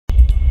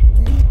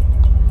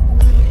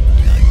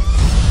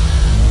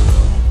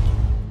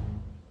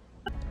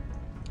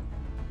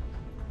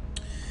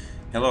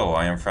Hello,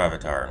 I am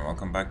FrAvatar, and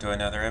welcome back to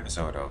another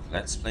episode of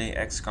Let's Play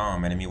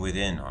XCom Enemy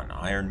Within on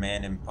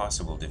Ironman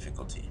Impossible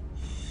difficulty.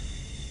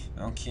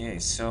 Okay,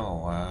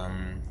 so,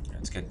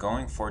 let's get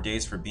going. 4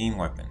 days for beam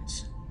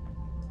weapons.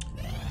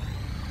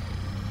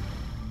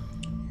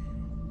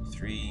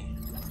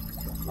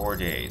 4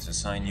 days.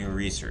 Assign new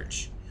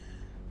research.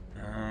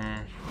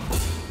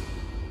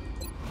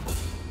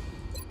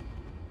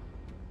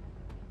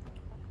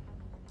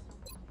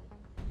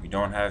 We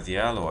don't have the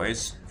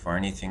alloys for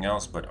anything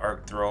else but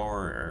arc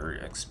thrower or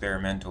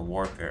experimental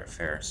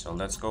warfare, so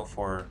let's go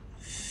for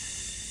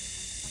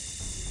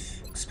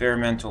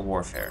experimental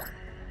warfare.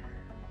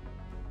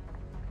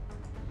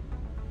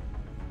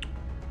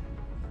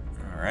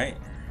 Alright,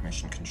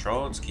 mission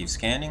control, let's keep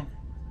scanning.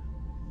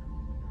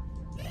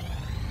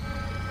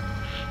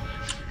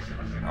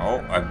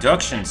 Oh,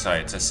 abduction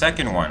sites, a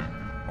second one.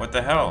 What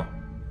the hell?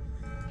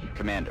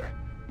 Commander,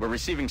 we're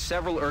receiving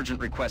several urgent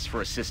requests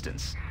for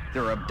assistance.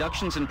 There are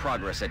abductions in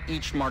progress at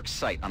each marked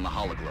site on the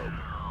hologlobe.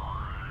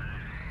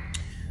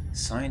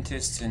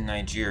 Scientists in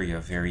Nigeria,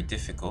 very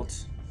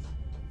difficult.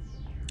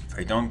 If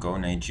I don't go,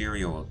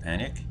 Nigeria will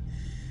panic.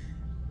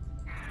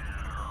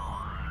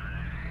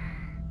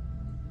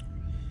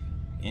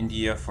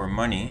 India for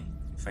money.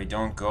 If I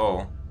don't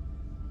go,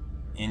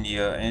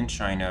 India and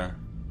China,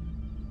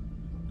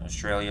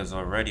 Australia's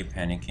already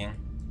panicking.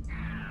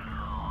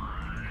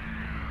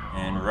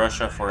 And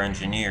Russia for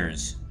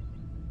engineers.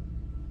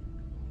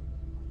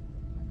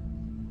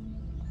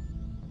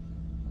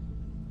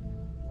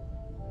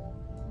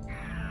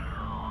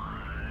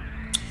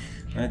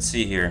 Let's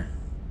see here.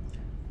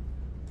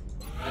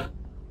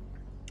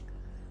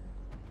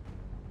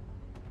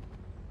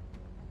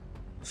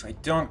 If I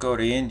don't go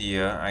to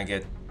India, I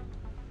get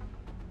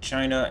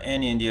China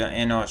and India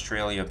and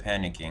Australia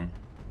panicking.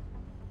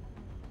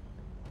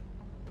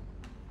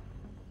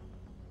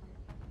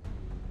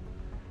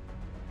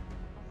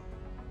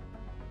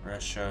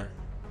 Russia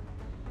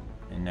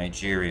and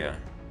Nigeria,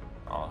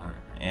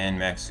 and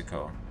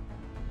Mexico.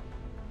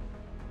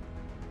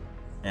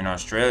 In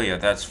Australia,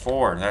 that's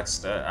 4.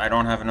 I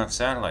don't have enough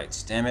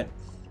satellites. Damn it.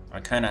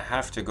 I kind of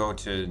have to go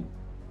to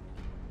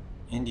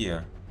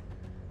India.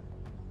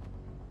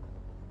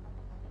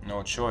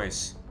 No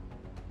choice.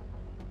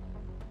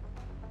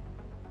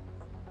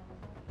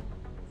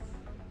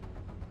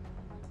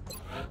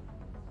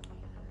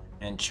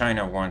 And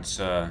China wants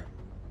a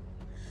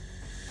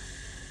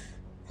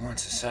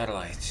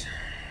satellite.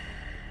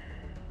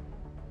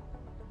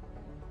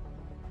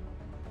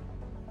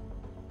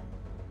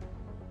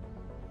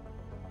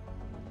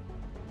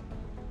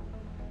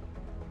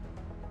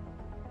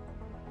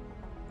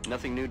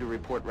 Nothing new to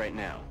report right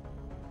now.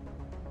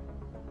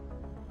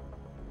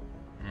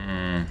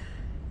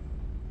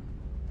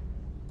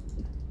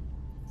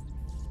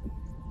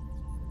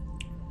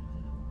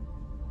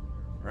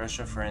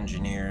 Russia for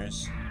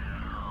engineers.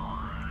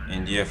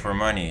 India for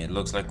money. It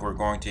looks like we're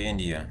going to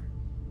India.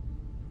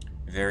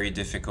 Very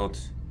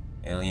difficult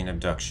alien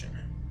abduction.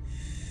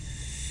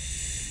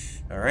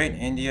 Alright,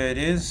 India it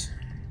is.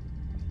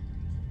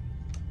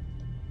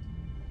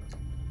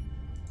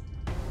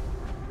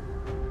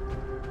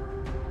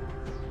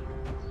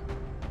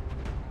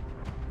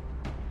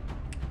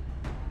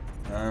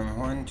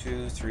 One,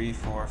 two, three,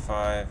 four,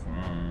 five.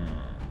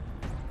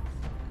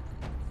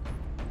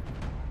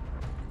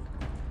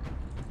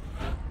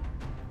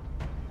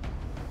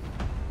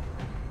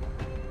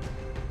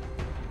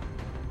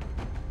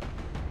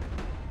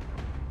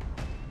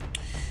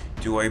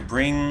 Do I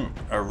bring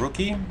a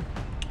rookie?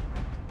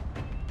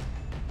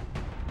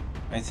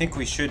 I think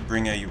we should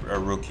bring a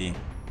rookie.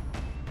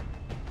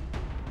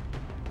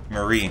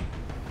 Marie.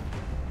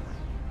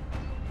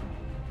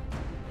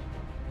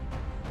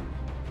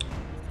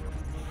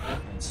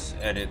 Let's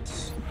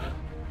edit.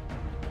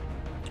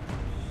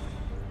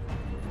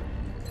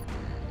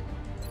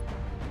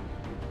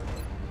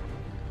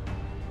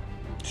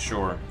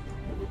 Sure.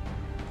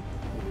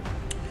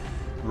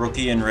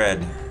 Rookie in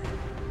red.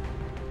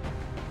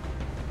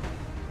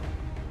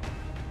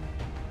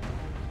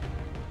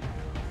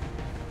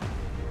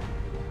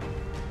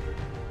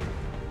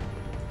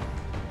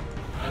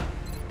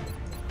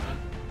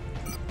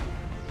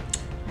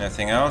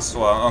 Nothing else?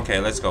 Well, okay,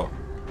 let's go.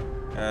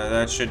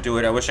 That should do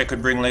it. I wish I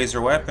could bring laser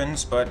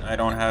weapons, but I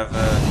don't have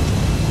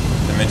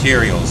the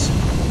materials.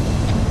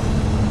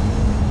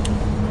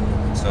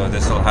 So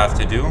this will have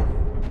to do.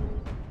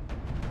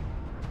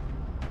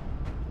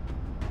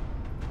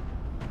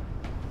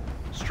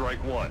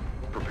 Strike 1.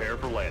 Prepare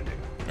for landing.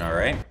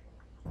 Alright.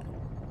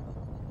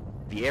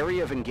 The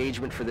area of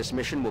engagement for this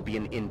mission will be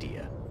in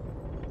India.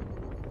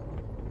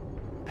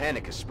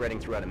 Panic is spreading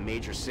throughout a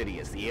major city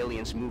as the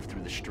aliens move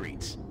through the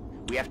streets.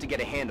 We have to get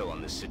a handle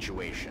on this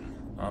situation.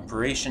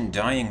 Operation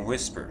Dying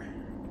Whisper.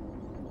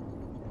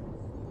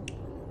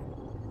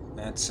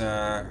 That's,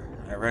 I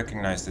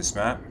recognize this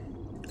map.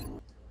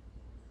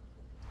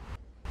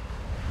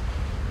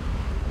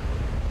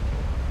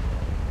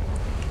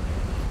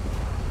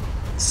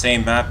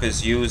 Same map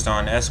is used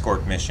on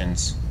escort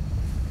missions.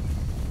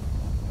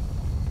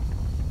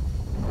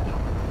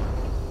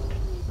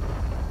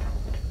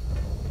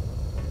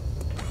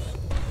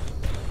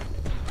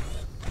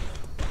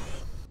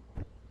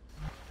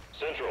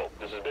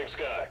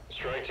 Sky.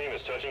 Strike team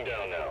is touching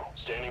down now.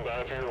 Standing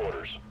by for your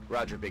orders.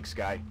 Roger, Big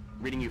Sky.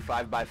 Reading you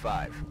 5 by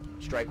 5.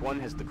 Strike 1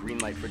 has the green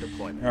light for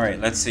deployment. Alright,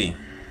 let's see.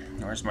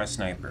 Where's my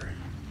sniper?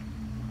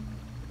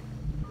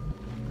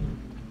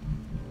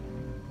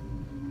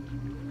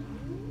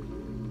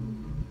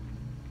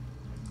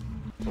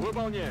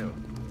 Выполняю.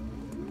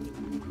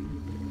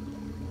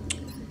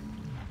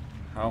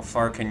 How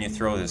far can you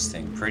throw this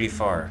thing? Pretty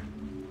far.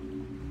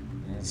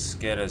 Let's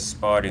get a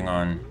spotting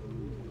on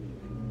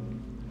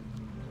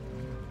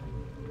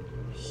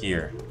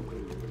here.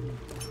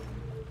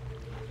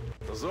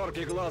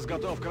 Зоркий глаз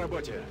готов к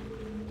работе.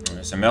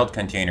 There's a melt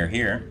container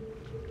here.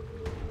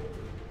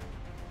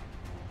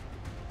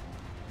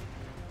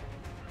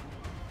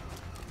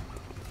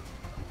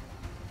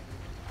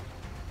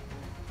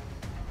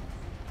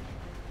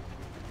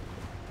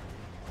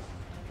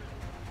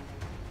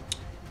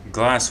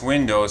 Glass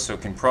window, so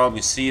we can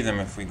probably see them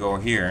if we go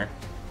here.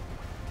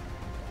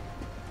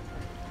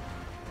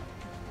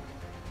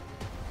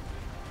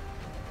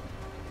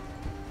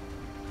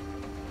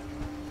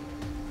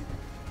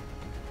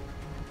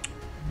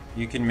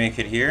 You can make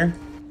it here.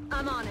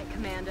 I'm on it,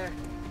 Commander.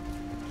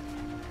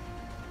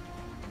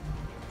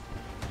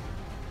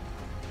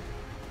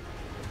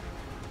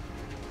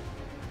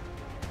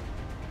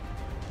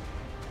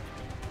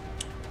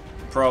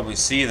 Probably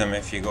see them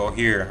if you go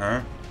here,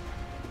 huh?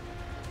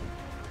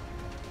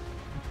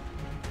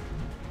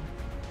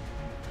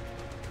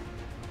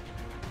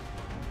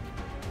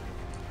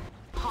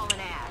 Hauling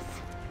ass.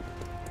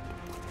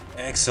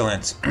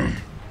 Excellent.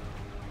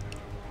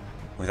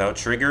 Without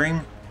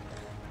triggering?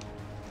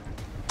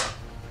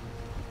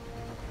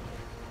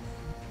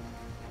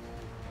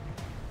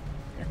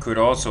 There could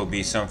also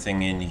be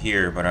something in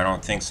here, but I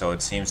don't think so.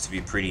 It seems to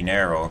be pretty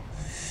narrow.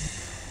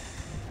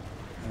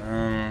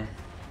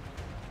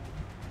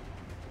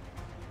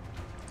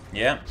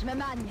 Yeah. Je me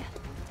magne.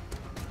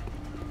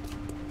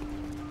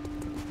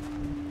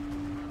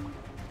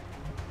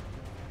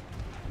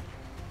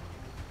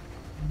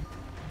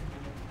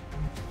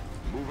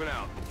 Moving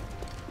out.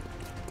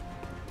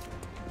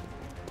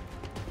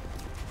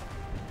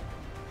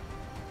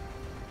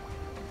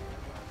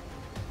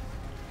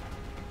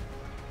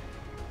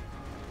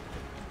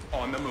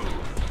 On the move.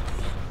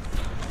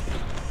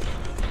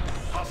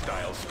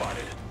 Hostiles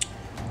spotted.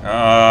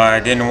 I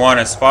didn't want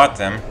to spot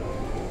them.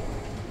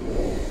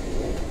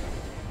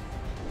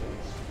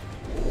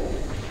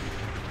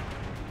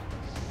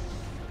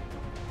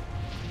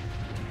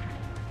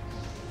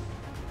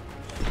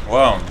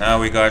 Well, now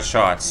we got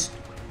shots.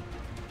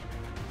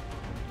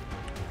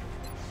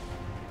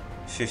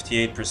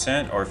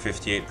 58% or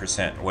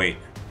 58%? Wait.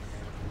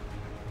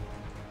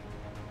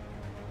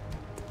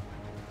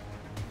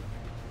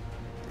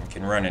 I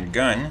can run and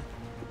gun.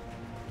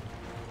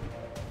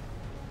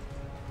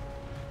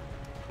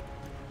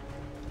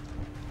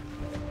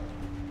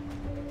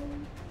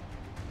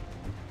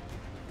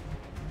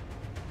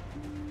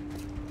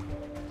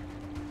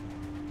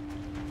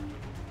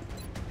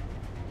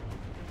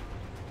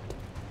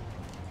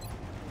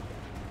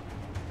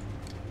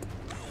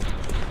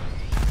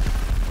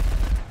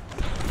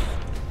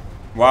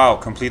 Wow,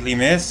 completely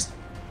missed?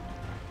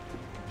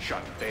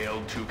 Shot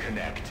failed to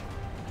connect.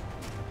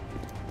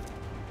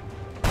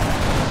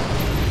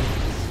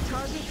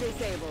 Target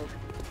disabled.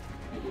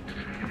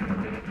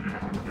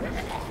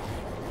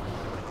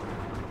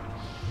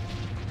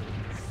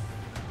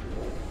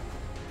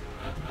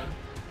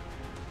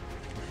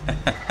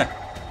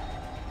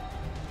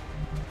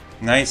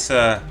 Nice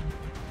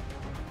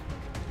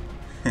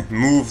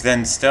move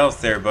then stealth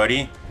there,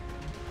 buddy.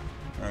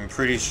 I'm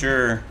pretty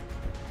sure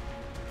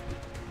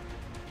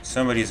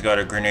somebody's got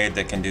a grenade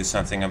that can do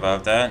something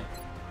about that.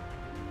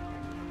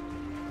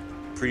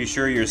 Pretty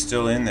sure you're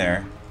still in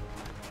there.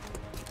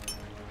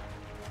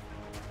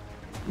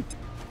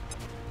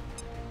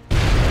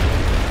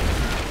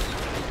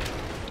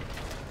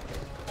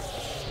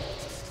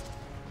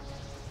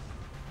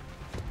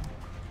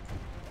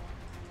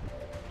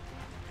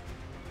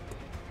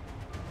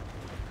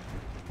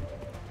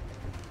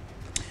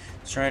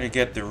 Let's try to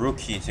get the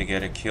rookie to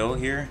get a kill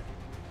here.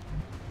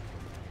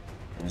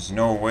 There's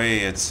no way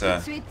it's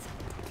Suite.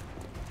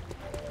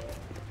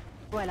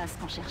 Voilà ce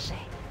qu'on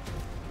cherchait.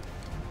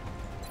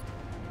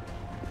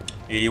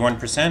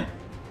 81%.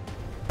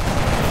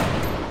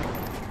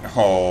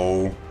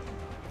 Oh.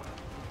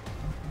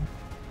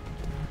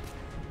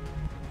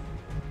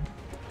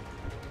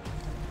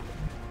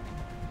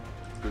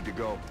 Good to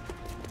go.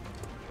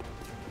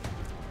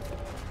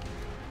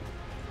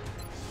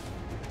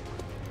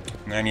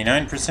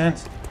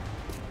 %.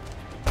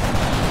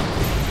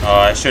 Oh,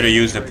 I should have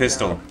used a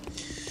pistol.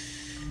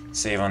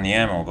 Save on the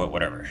ammo, but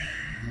whatever.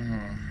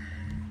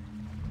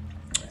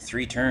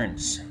 3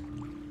 turns.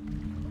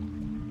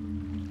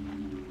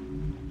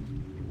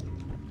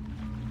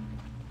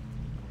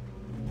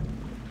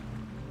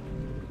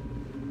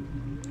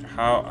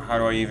 How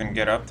do I even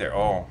get up there?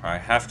 Oh, I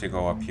have to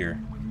go up here.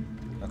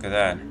 Look at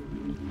that.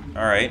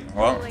 Alright,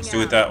 well, let's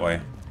do it that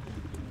way.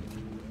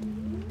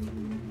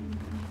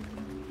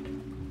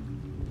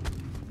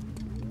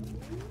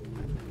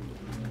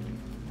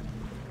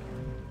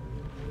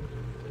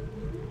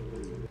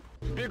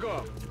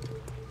 Бегом.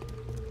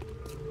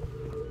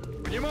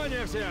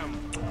 Внимание всем!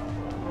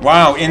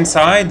 Wow,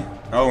 inside?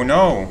 Oh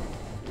no.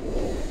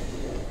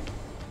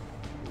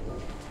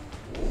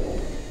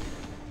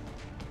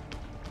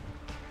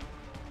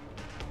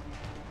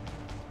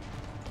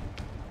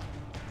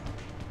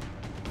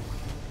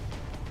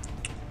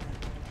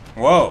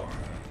 Whoa.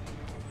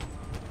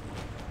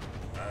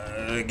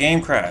 The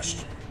game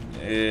crashed.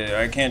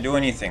 I can't do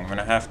anything. I'm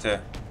gonna have to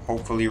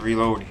hopefully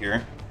reload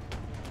here.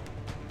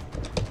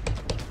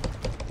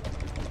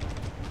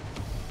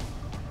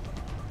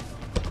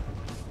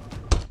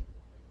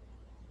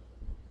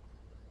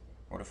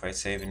 What if I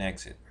save and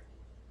exit?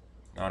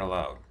 Not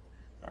allowed.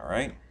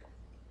 Alright.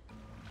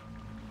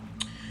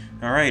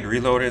 Alright,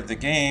 reloaded the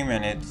game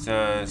and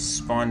it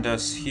spawned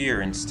us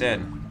here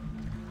instead.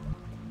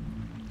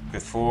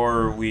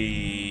 Before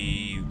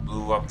we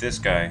blew up this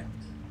guy.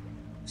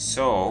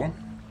 So,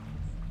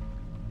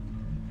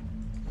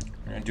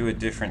 I'm gonna do it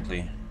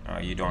differently.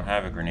 You don't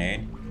have a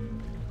grenade.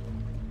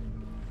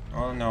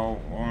 Oh no,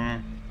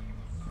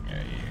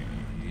 yeah,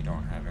 you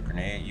don't have a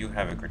grenade. You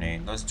have a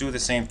grenade. Let's do the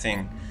same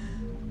thing,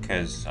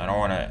 because I don't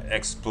want to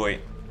exploit.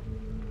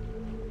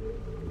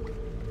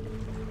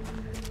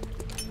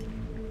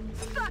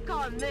 Suck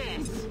on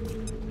this!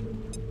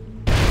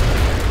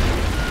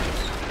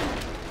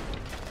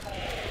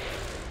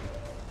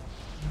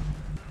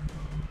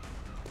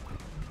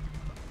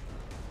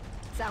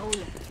 Ça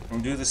roule. We'll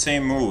do the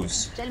same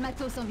moves. J'ai le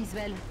matos en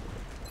visuel.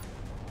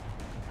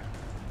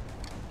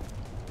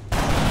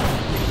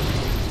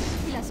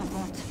 Il a son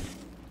compte.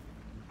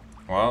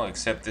 Well,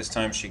 except this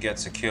time she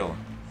gets a kill.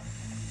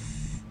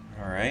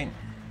 Alright.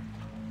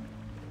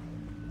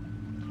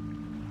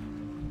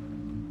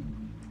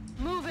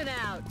 Moving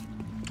out.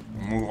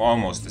 Move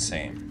almost the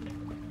same.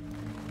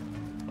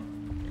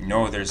 You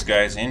know there's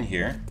guys in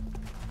here.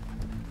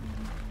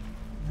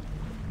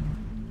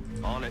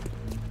 On it.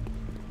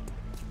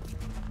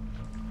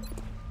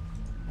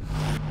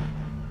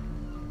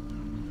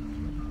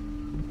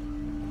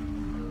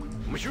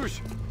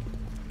 Мчусь.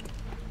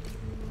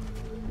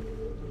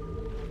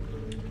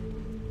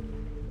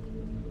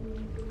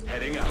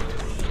 Heading out.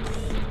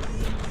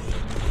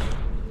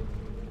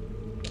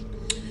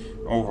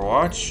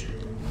 Overwatch.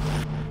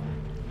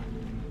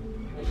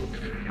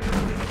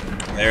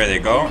 There they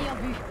go.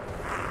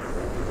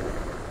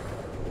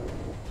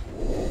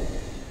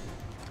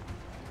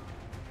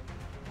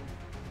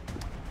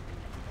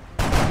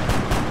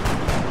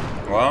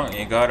 Well,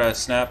 you got a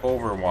snap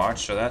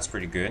Overwatch, so that's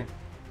pretty good.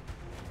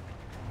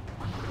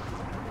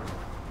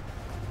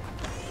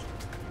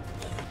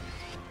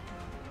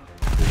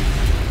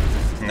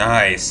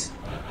 Nice.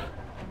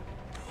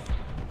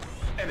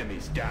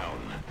 Enemies down.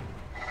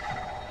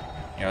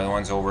 The other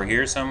one's over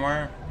here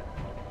somewhere.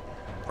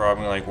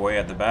 Probably like way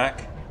at the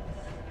back.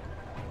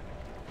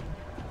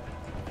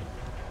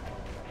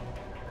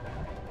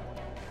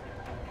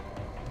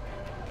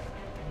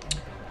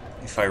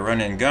 If I run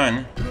and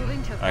gun,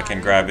 Moving to I can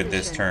fire grab it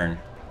this position. turn.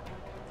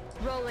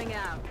 Rolling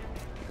out.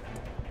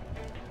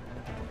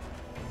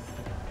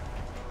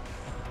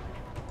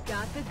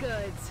 Got the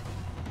goods.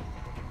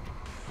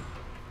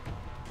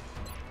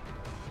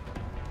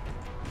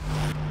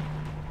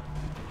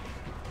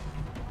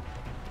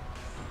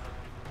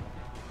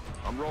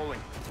 I'm rolling.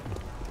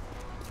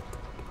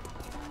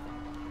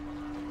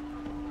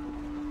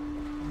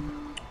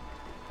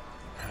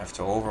 Have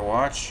to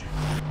Overwatch.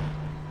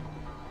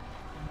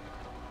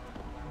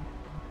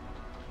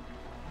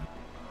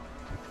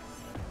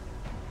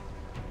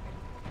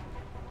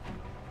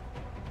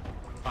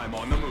 I'm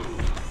on the move.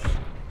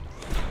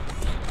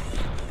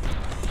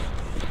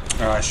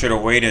 Oh, I should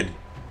have waited.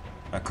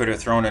 I could have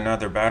thrown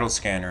another battle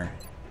scanner.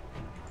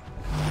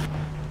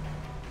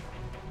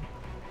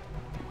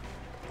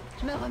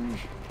 Je me remue.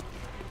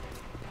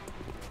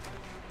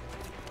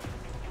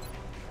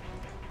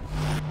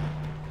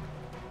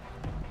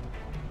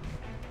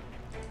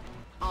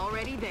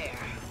 Already there.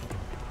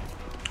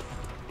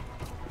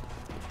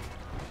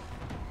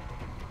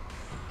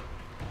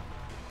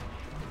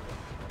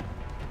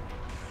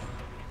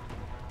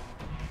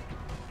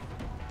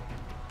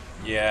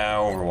 Yeah,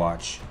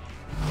 Overwatch.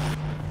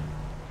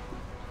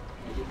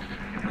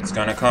 It's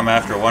gonna come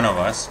after one of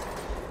us.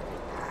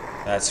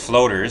 That's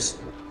floaters.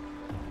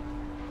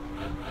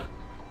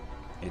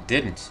 It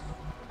didn't.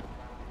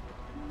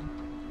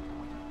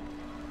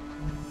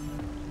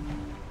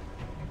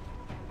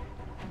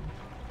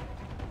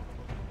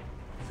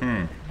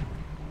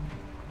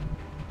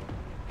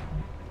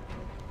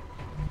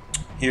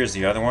 Here's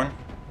the other one.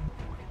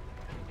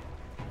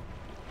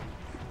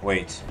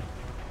 Wait.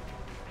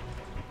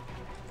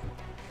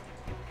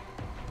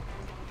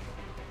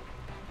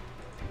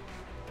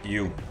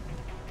 You.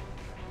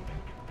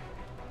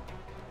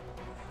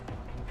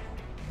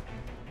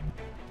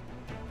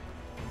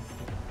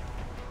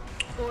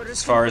 Orders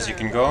As far as you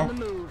confirmed. can go? On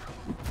the move.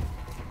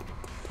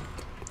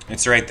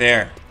 It's right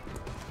there.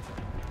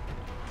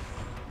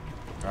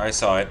 I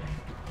saw it.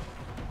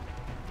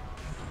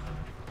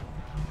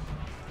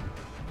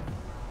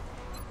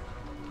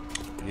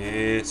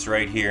 It's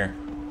right here.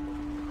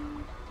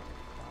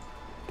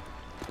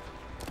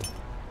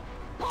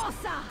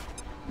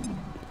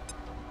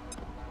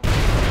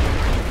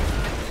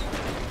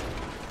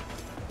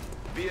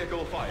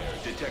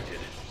 detected.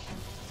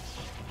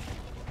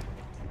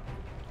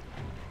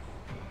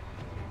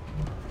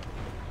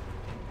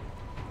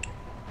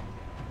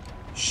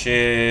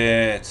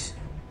 Shit.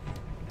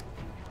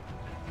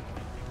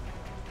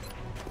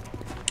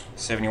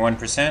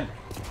 71%.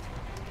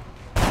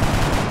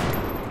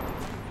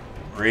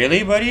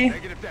 Really, buddy?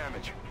 Negative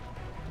damage.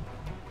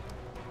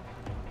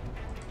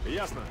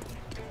 Ясно.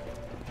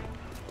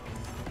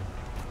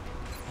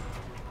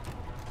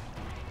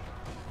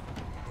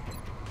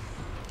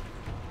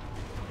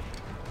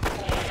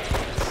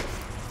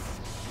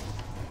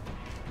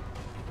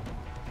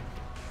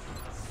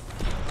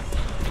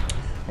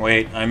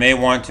 Wait, I may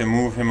want to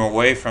move him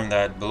away from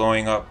that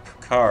blowing up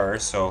car,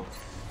 so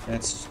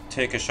let's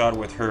take a shot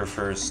with her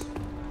first.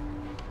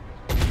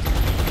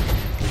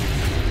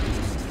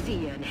 See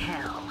you in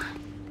hell.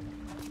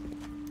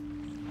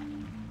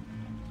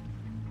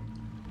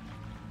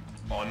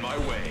 On my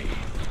way.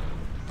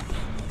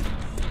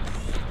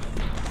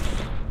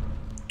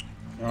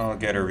 I'll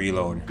get a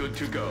reload. Good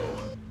to go.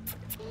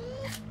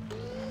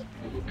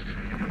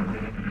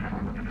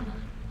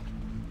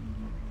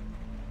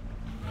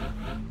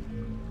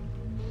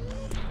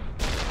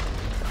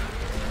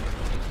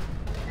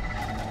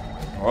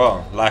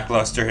 Well,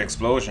 lackluster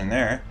explosion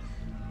there.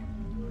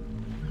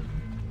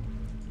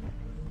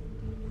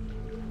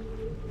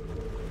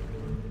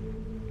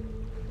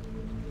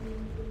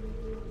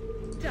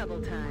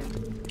 Double time.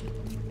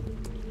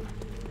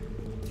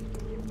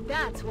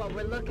 That's what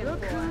we're looking for.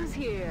 Look who's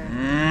here.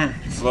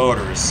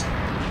 Floaters.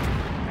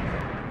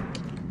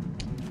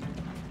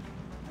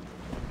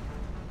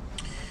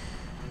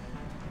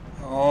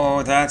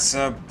 Oh, that's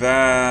a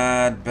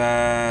bad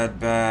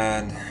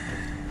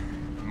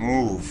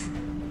move.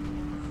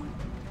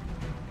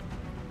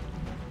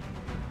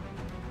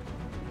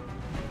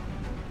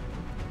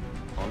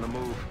 On the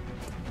move.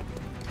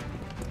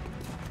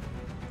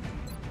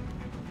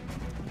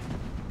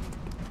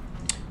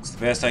 It's the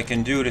best I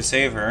can do to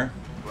save her.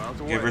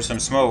 Rounds away. Give her some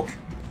smoke.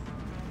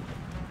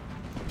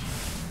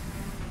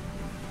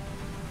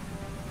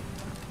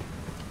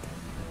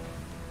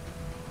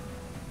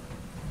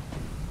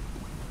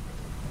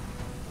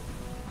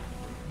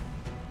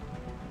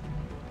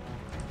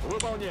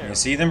 Can you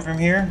see them from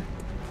here?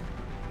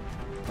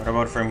 What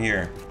about from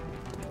here?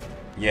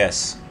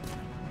 Yes.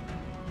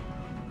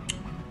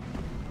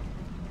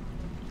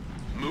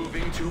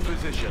 Moving to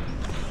position.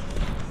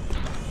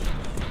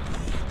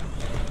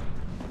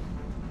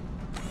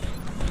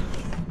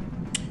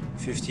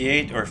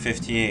 $58 or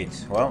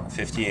 58? Well,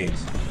 58.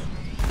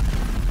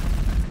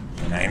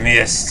 And I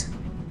missed.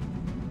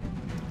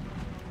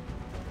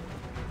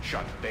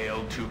 Shot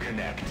failed to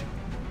connect.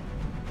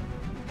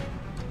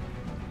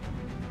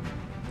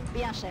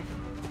 Bien, chef.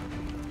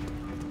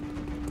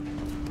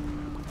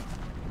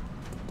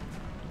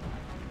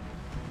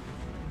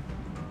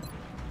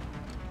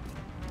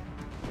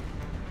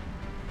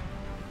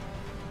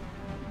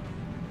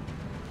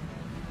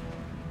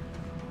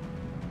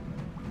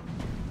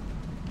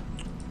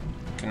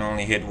 Can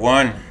only hit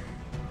one.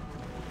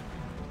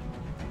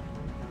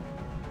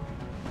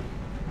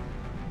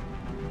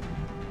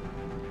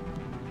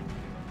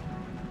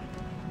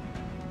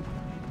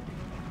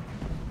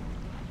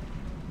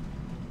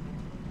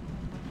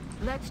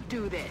 Let's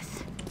do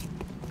this.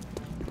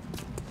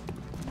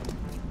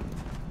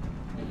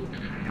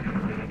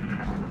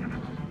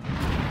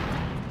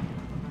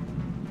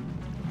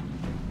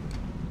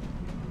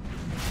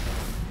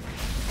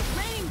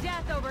 Raining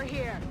death over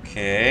here.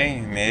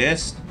 Okay,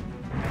 missed.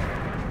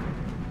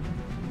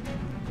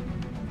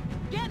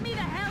 Get me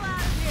the hell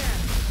out of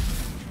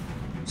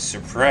here.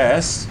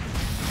 Suppressed.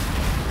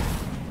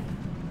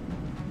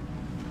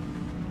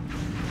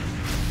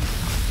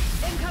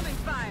 Incoming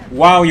fire.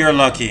 Wow, you're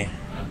lucky.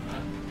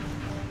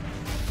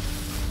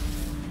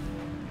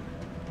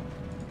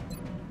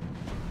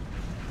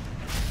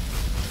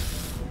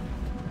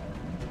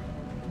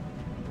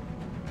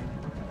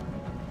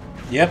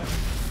 Yep.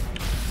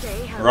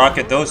 Say hello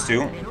Rocket those to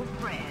two. my little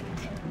friend.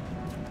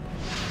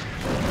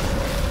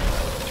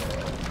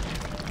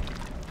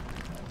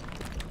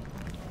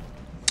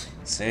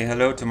 Say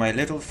hello to my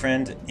little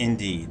friend,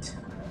 indeed.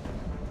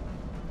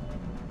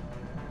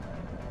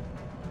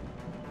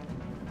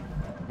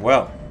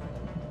 Well,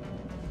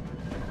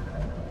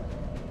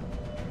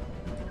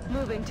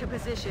 Moving to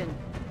position.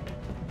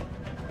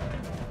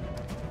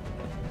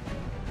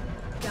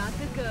 Got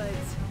the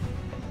goods.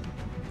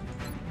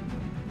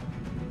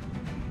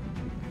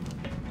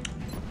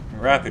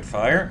 rapid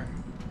fire.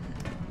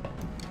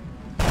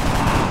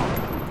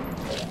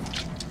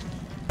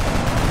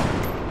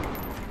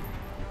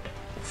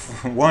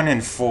 One in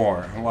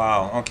four.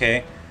 Wow,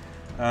 okay.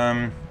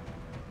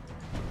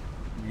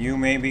 You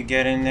maybe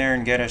get in there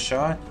and get a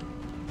shot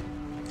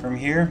from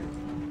here?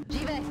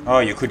 Oh,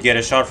 you could get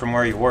a shot from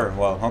where you were.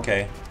 Well,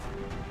 okay.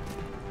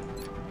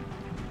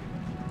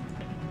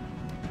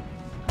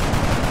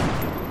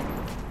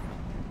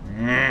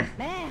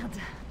 Merde.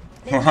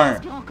 Ouais.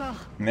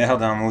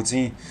 Merde en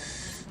maudit.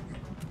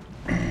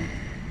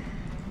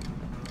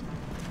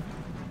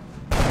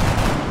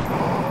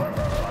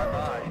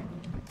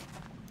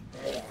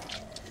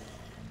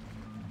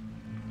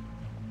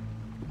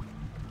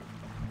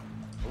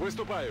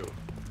 Выступаю.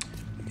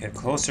 Get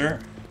closer.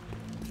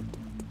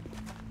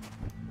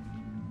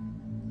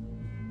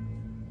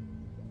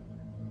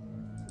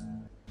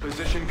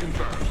 Position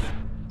confirmed.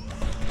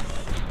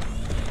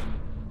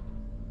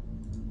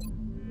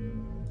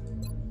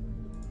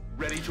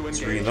 Ready to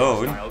engage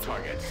reload. hostile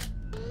targets.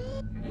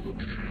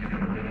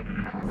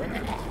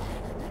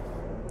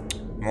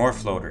 More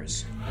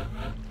floaters.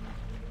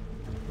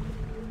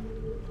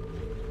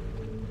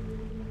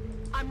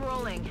 I'm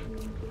rolling.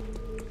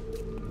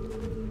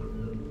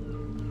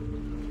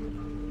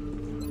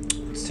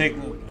 Let's take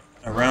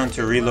a round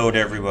to reload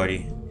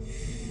everybody.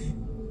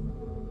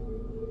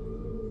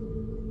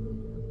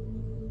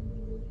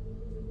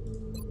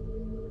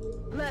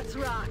 Let's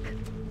rock.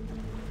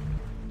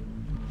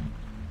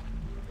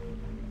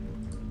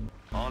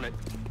 On it.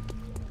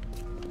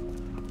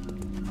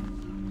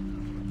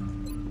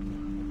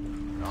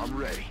 I'm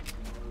ready.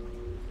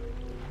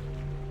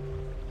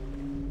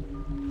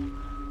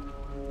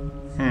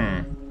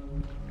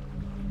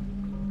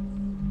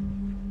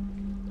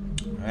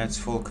 That's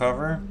full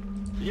cover.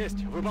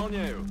 Есть,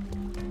 выполняю.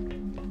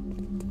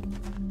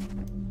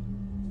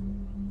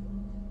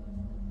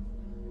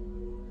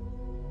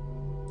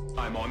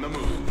 I'm on the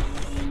move.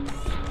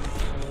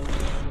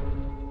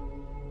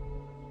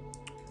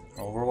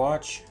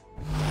 Overwatch.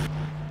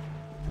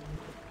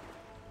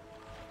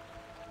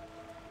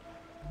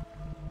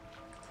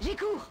 J'y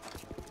cours.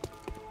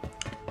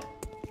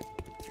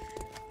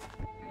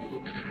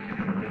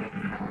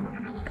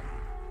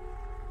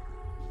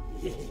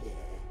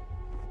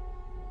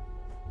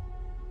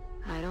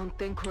 I don't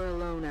think we're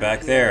alone out Back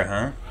here. there,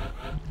 huh?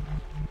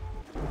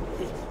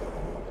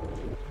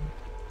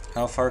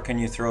 How far can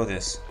you throw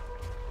this?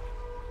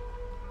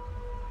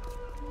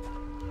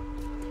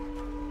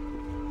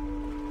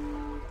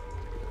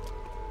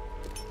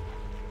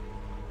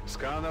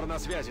 Сканер на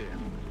связи.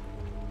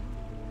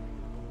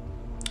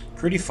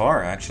 Pretty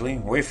far, actually.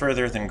 Way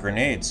further than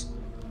grenades.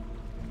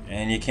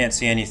 And you can't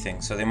see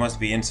anything, so they must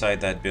be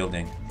inside that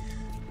building.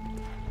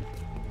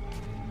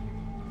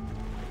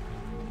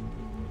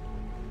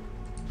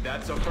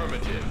 That's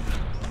affirmative.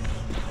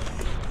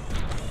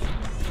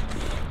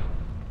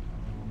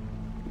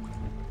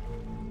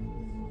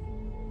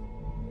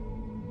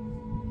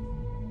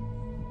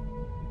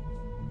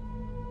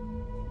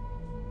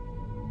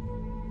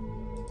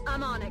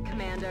 I'm on it,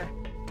 Commander.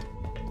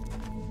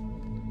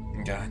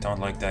 Yeah, don't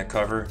like that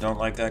cover. Don't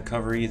like that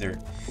cover either.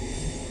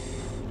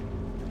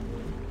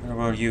 What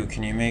about you?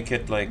 Can you make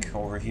it like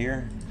over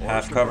here?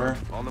 Half cover?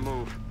 On the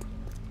move.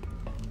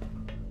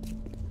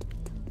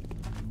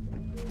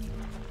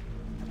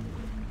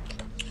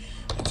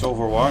 It's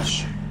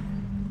Overwatch.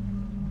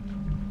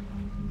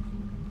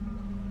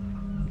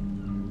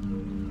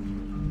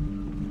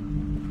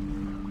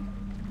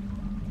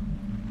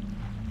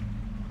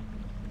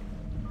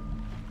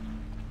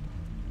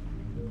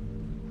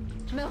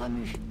 Je me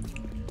remue.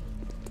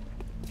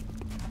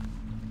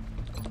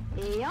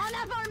 Et en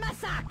avant le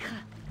massacre!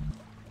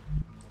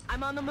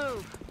 I'm on the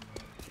move.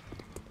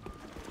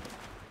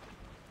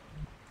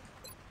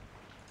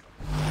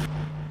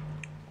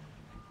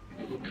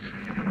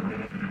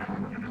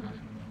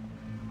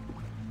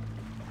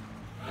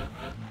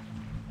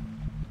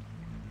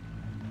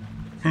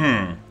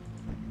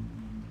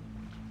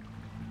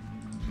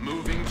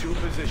 Moving to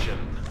position.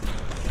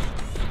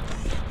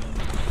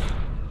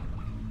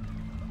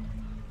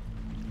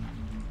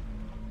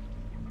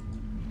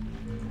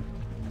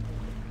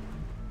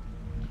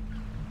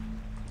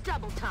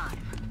 Double time.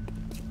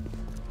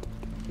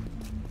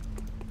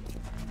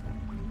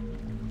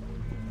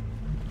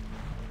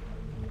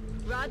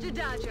 Roger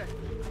Dodger.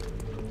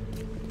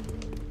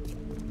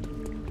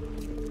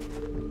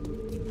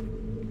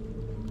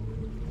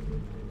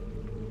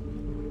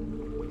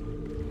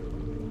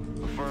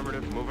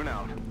 Affirmative, moving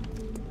out.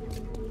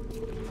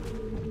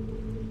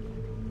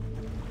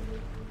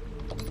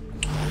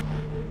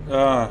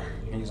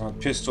 He's on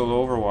pistol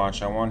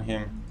Overwatch. I want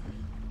him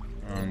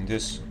on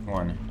this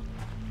one.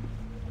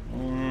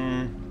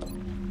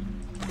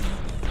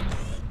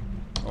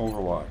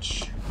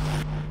 Overwatch.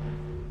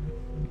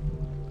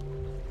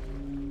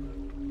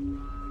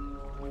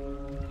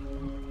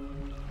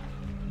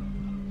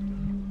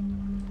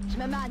 Je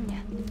me magne.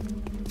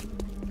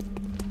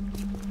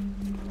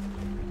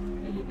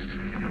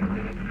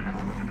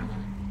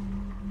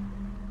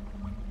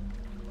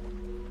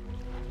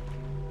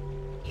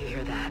 You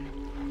hear that?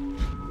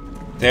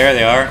 There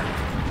they are.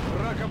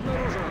 Враг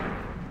обнаружен.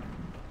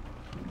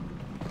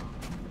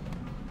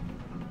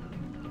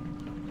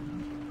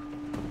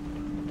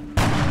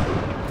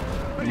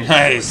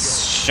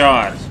 Nice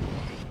shot.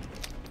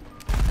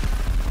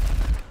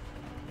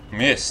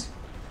 Missed.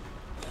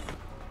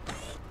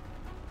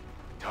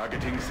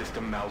 Targeting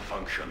system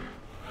malfunction.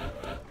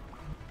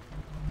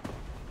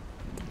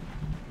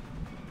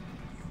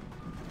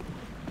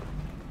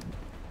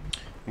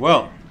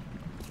 Well,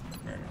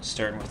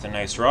 starting with a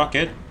nice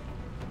rocket.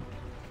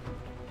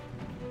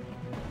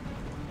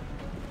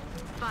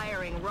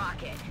 Firing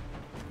rocket.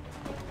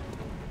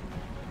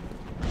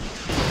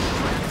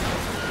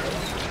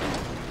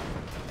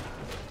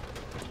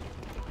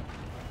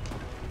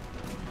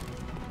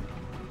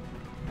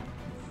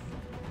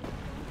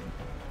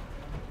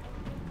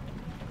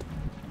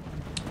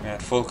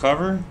 Got full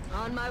cover.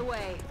 On my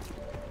way.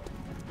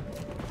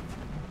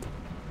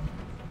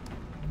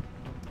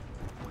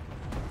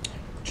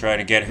 Try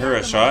to get her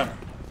a shot.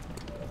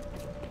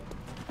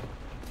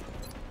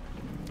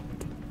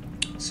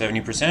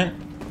 70%.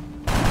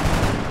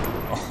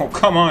 Oh,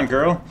 come on,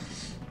 girl.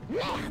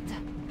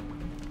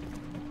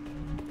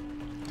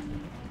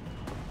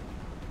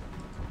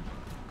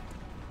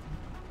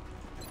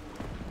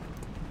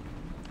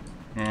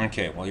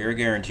 Okay, well, you're a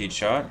guaranteed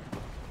shot.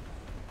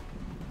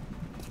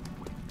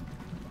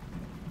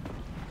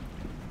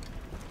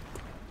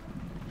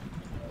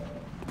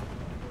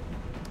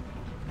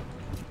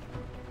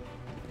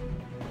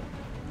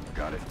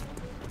 Got it.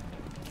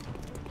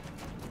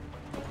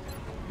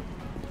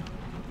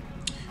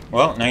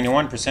 Well,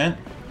 91%.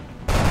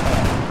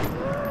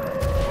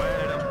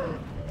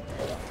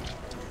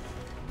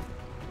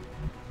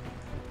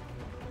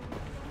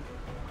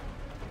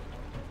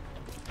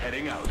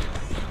 Heading out.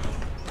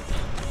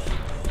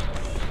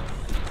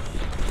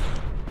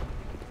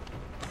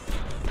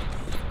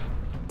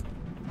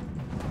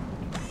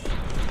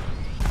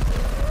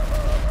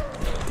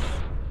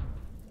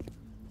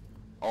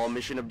 All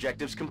mission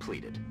objectives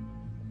completed.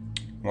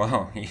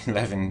 Wow,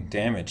 11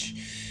 damage.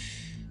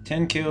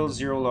 10 kills,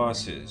 0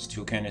 losses.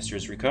 2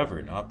 canisters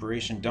recovered.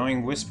 Operation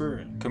Dying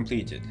Whisper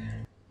completed.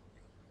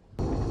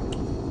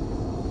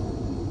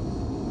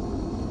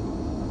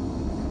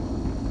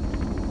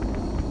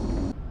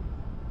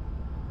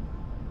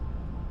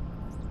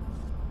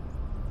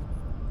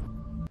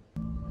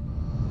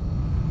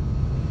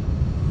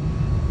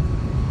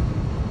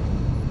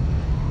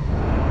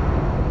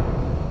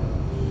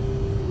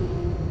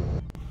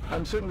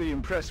 I'm certainly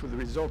impressed with the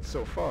results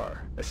so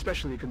far,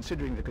 especially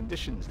considering the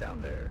conditions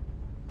down there.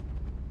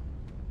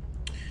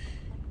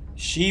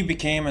 She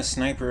became a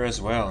sniper as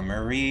well.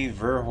 Marie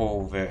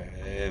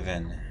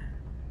Verhoeven.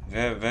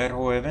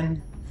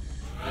 Verhoeven?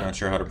 Not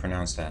sure how to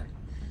pronounce that.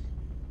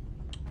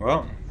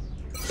 Well,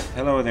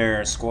 hello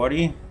there,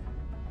 squatty.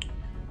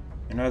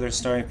 Another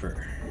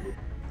sniper.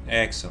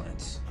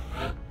 Excellent.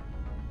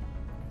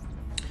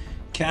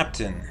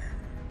 Captain.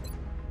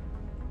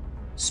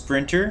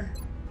 Sprinter.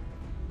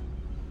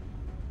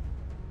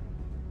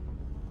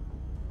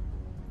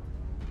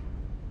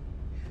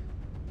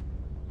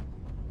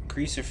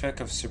 Increase effect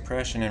of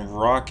suppression and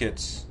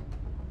rockets.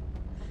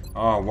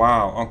 Oh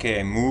wow,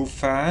 okay, move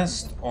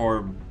fast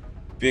or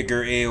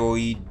bigger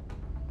AoE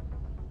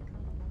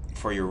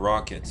for your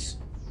rockets.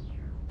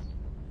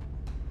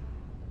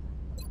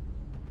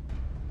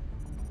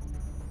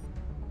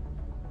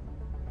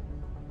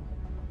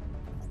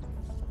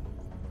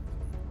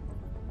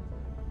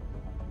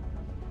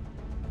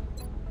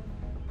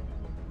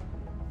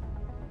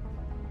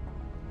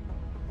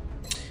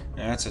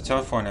 That's a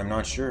tough one, I'm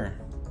not sure.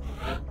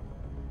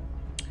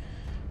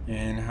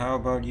 And how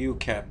about you,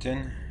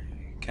 Captain?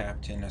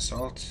 Captain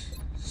Assault,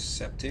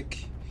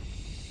 Septic,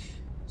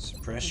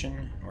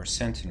 Suppression, or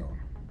Sentinel?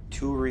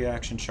 2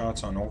 reaction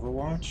shots on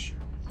Overwatch?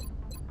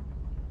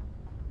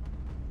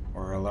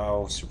 Or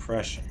allow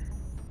suppression?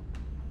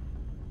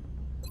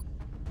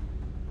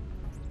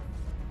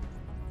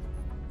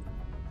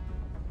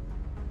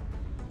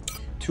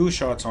 Two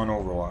shots on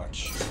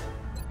Overwatch.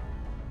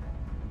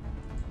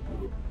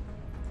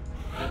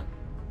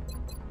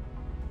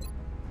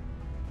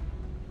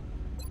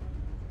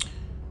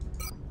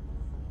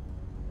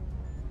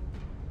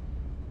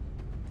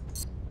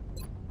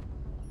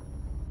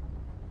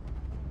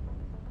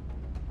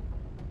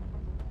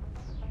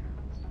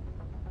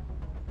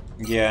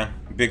 Yeah,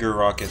 bigger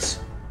rockets.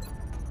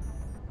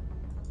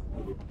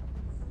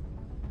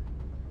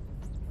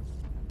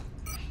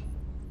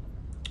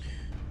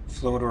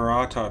 Floater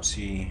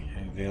autopsy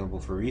available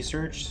for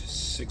research.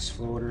 6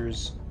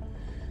 floaters,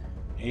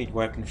 8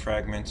 weapon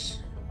fragments,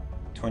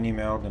 20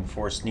 meld, and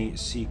 4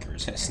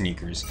 seekers.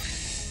 Sneakers.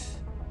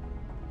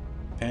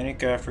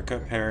 Panic Africa,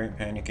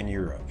 Panic in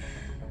Europe.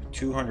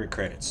 200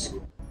 credits.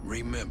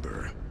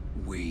 Remember,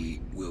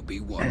 we will be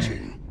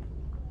watching.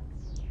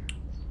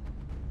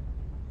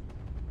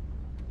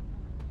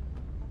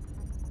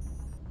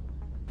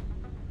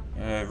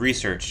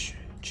 Research.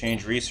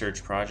 Change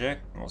research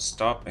project. We'll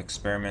stop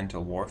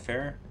experimental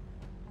warfare.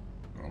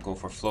 We'll go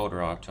for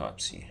floater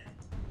autopsy.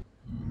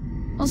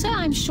 Although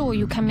I'm sure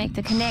you can make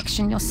the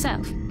connection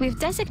yourself, we've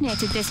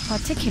designated this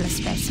particular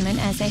specimen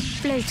as a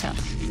floater.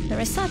 The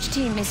research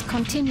team is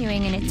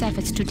continuing in its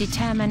efforts to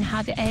determine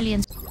how the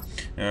aliens...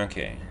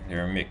 Okay,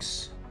 they're a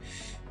mix.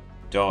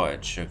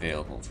 Dodge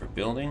available for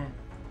building.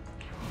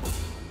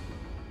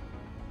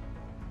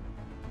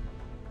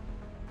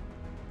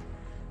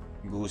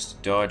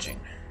 Boost dodging.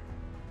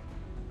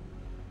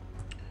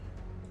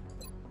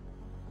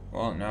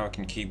 Well, now I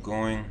can keep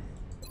going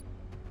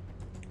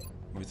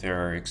with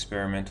our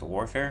experimental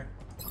warfare.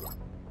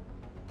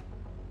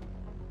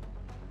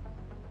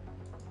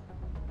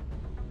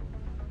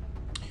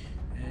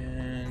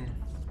 And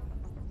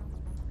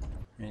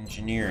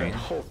engineering. That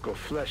hulk of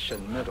flesh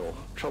and metal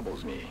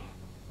troubles me.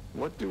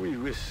 What do we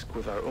risk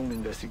with our own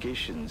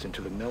investigations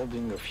into the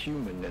melding of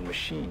human and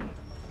machine?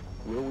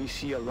 Will we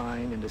see a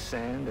line in the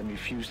sand and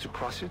refuse to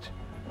cross it?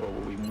 Or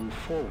will we move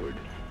forward,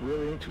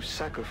 willing to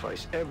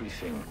sacrifice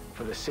everything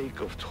for the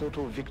sake of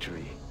total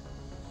victory?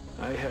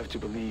 I have to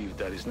believe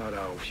that is not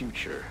our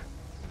future.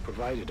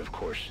 Provided, of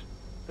course,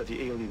 that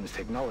the aliens'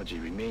 technology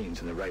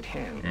remains in the right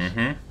hands.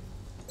 Mm-hmm.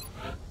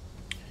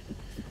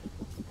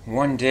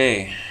 One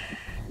day.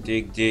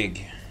 Dig,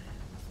 dig.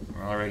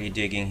 We're already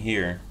digging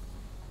here.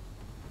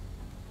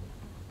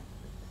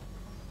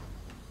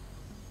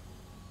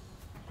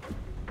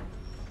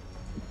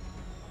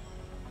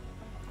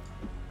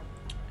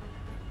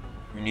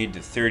 We need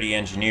the 30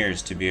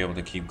 engineers to be able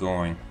to keep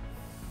going.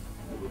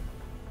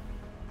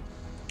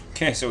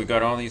 Okay, so we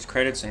got all these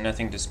credits and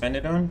nothing to spend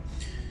it on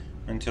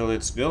until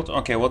it's built.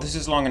 Okay, well this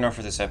is long enough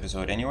for this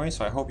episode anyway,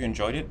 so I hope you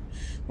enjoyed it.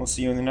 We'll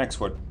see you in the next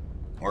one,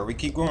 where we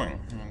keep going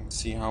and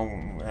see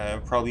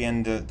how probably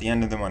end at the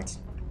end of the month.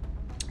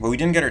 But we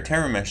didn't get our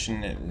Terra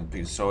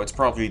mission, so it's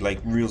probably like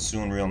real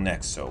soon, real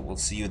next. So we'll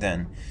see you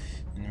then.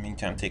 In the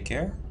meantime, take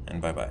care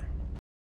and bye bye.